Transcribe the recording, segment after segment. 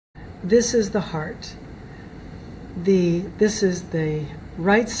this is the heart. This is the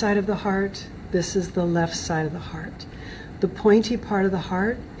right side of the heart. This is the left side of the heart. The pointy part of the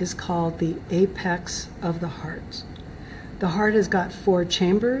heart is called the apex of the heart. The heart has got 4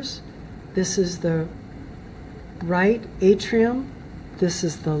 chambers. This is the right atrium. This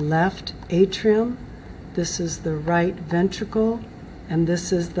is the left atrium. This is the right ventricle. And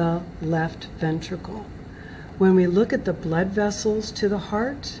this is the left ventricle. When we look at the blood vessels to the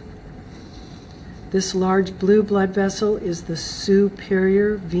heart, this large blue blood vessel is the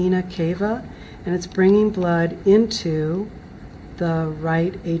superior vena cava, and it's bringing blood into the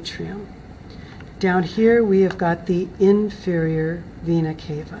right atrium. Down here we have got the inferior vena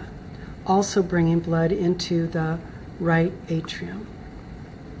cava, also bringing blood into the right atrium.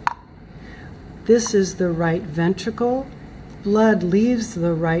 This is the right ventricle. Blood leaves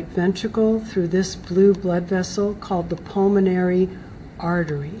the right ventricle through this blue blood vessel called the pulmonary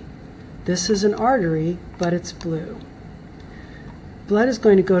artery. This is an artery, but it's blue. Blood is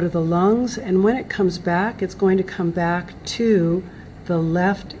going to go to the lungs, and when it comes back, it's going to come back to the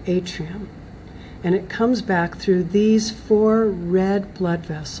left atrium. And it comes back through these 4 red blood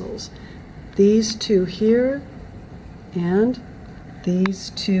vessels. These 2 here and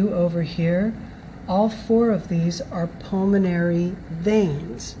these 2 over here. All 4 of these are pulmonary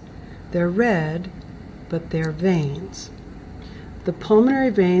veins. They're red, but they're veins. The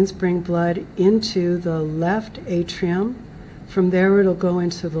pulmonary veins bring blood into the left atrium. From there it'll go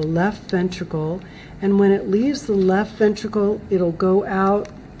into the left ventricle, and when it leaves the left ventricle, it'll go out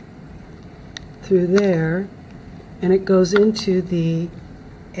through there, and it goes into the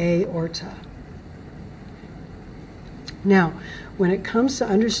aorta. Now, when it comes to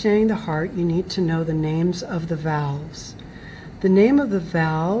understanding the heart, you need to know the names of the valves. The name of the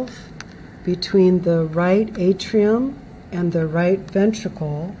valve between the right atrium and the right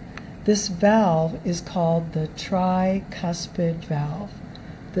ventricle, this valve is called the tricuspid valve.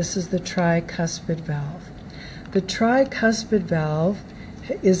 This is the tricuspid valve. The tricuspid valve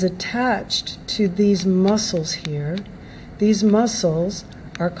is attached to these muscles here. These muscles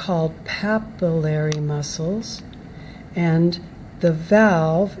are called papillary muscles, and the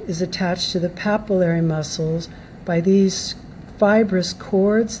valve is attached to the papillary muscles by these fibrous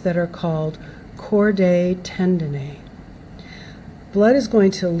cords that are called chordae tendineae. Blood is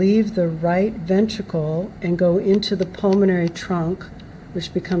going to leave the right ventricle and go into the pulmonary trunk,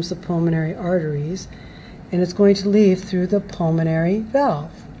 which becomes the pulmonary arteries, and it's going to leave through the pulmonary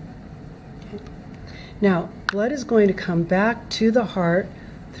valve. Okay. Now, blood is going to come back to the heart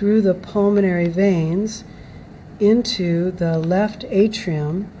through the pulmonary veins into the left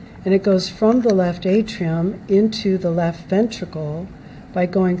atrium, and it goes from the left atrium into the left ventricle by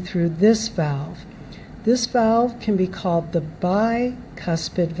going through this valve. This valve can be called the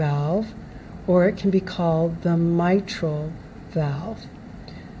bicuspid valve, or it can be called the mitral valve.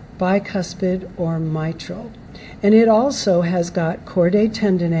 Bicuspid or mitral. And it also has got chordae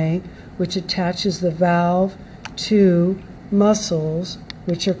tendineae, which attaches the valve to muscles,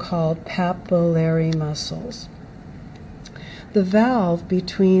 which are called papillary muscles. The valve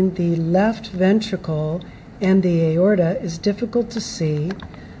between the left ventricle and the aorta is difficult to see,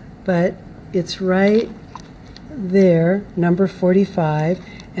 but it's right there, number 45,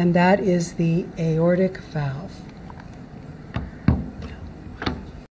 and that is the aortic valve.